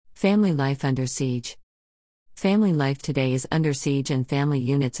Family life under siege. Family life today is under siege, and family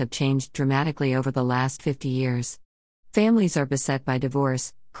units have changed dramatically over the last 50 years. Families are beset by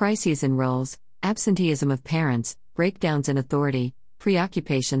divorce, crises in roles, absenteeism of parents, breakdowns in authority,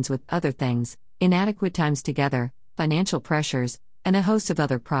 preoccupations with other things, inadequate times together, financial pressures, and a host of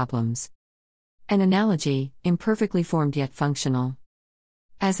other problems. An analogy, imperfectly formed yet functional.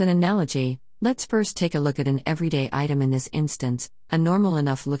 As an analogy, let's first take a look at an everyday item, in this instance, a normal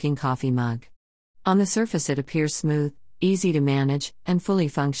enough looking coffee mug. On the surface it appears smooth, easy to manage, and fully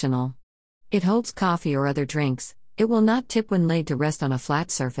functional. It holds coffee or other drinks, it will not tip when laid to rest on a flat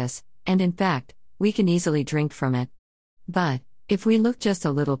surface, and in fact, we can easily drink from it. But, if we look just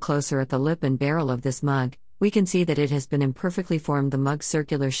a little closer at the lip and barrel of this mug, we can see that it has been imperfectly formed. The mug's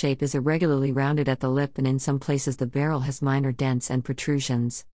circular shape is irregularly rounded at the lip, and in some places the barrel has minor dents and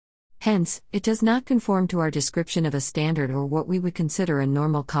protrusions. Hence, it does not conform to our description of a standard or what we would consider a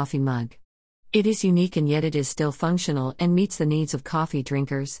normal coffee mug. It is unique, and yet it is still functional and meets the needs of coffee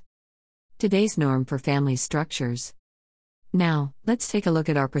drinkers. Today's norm for family structures. Now, let's take a look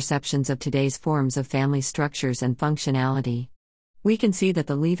at our perceptions of today's forms of family structures and functionality. We can see that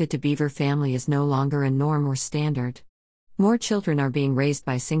the Leave It to Beaver family is no longer a norm or standard. More children are being raised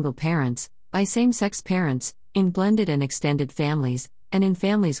by single parents, by same-sex parents, in blended and extended families, and in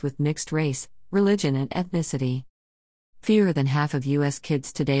families with mixed race, religion, and ethnicity. Fewer than half of U.S.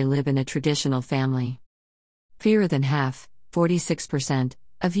 kids today live in a traditional family. Fewer than half, 46%,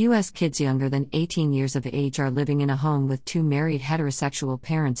 of U.S. kids younger than 18 years of age are living in a home with two married heterosexual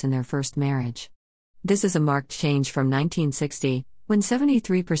parents in their first marriage. This is a marked change from 1960, when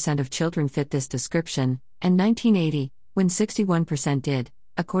 73% of children fit this description, and 1980, when 61% did,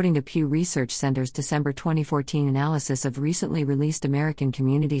 according to Pew Research Center's December 2014 analysis of recently released American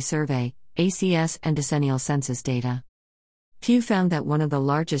Community Survey, ACS, and decennial census data. Pew found that one of the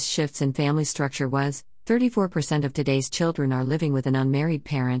largest shifts in family structure was 34% of today's children are living with an unmarried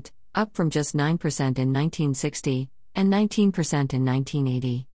parent, up from just 9% in 1960, and 19% in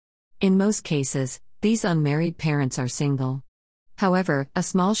 1980. In most cases, these unmarried parents are single. However, a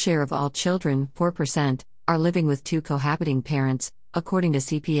small share of all children, 4%, are living with two cohabiting parents, according to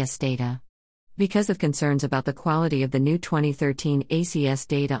CPS data. Because of concerns about the quality of the new 2013 ACS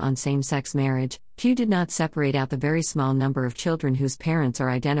data on same-sex marriage, Pew did not separate out the very small number of children whose parents are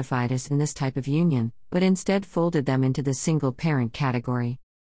identified as in this type of union, but instead folded them into the single-parent category.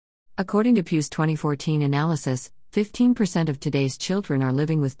 According to Pew's 2014 analysis, 15% of today's children are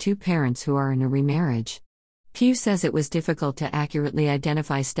living with two parents who are in a remarriage. Pew says it was difficult to accurately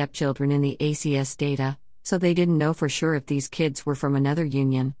identify stepchildren in the ACS data, so they didn't know for sure if these kids were from another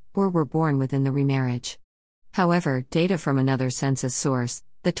union, or were born within the remarriage. However, data from another census source,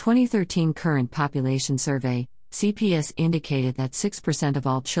 the 2013 Current Population Survey, CPS, indicated that 6% of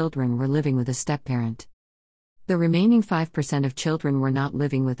all children were living with a stepparent. The remaining 5% of children were not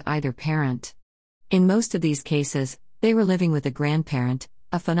living with either parent. In most of these cases, they were living with a grandparent,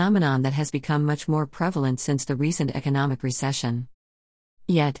 a phenomenon that has become much more prevalent since the recent economic recession.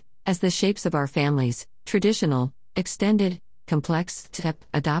 Yet, as the shapes of our families, traditional, extended, complex, step,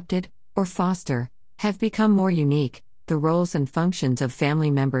 adopted, or foster, have become more unique, the roles and functions of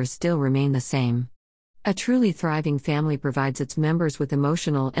family members still remain the same. A truly thriving family provides its members with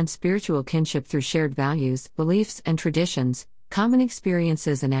emotional and spiritual kinship through shared values, beliefs, and traditions, common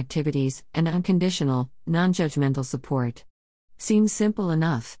experiences and activities, and unconditional, non-judgmental support. Seems simple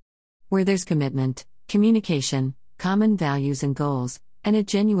enough. Where there's commitment, communication, common values and goals, and a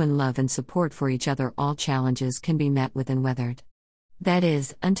genuine love and support for each other, all challenges can be met with and weathered. That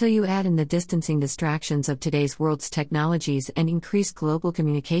is, until you add in the distancing distractions of today's world's technologies and increased global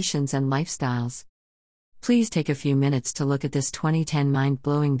communications and lifestyles. Please take a few minutes to look at this 2010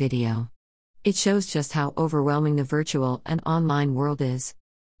 mind-blowing video. It shows just how overwhelming the virtual and online world is.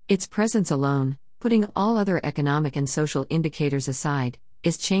 Its presence alone, putting all other economic and social indicators aside,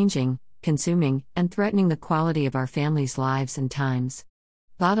 is changing, consuming, and threatening the quality of our families' lives and times.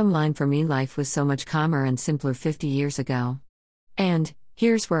 Bottom line for me, life was so much calmer and simpler 50 years ago. And,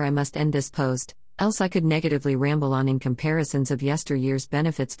 here's where I must end this post, else I could negatively ramble on in comparisons of yesteryear's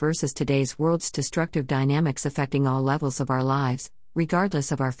benefits versus today's world's destructive dynamics affecting all levels of our lives,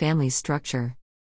 regardless of our family's structure.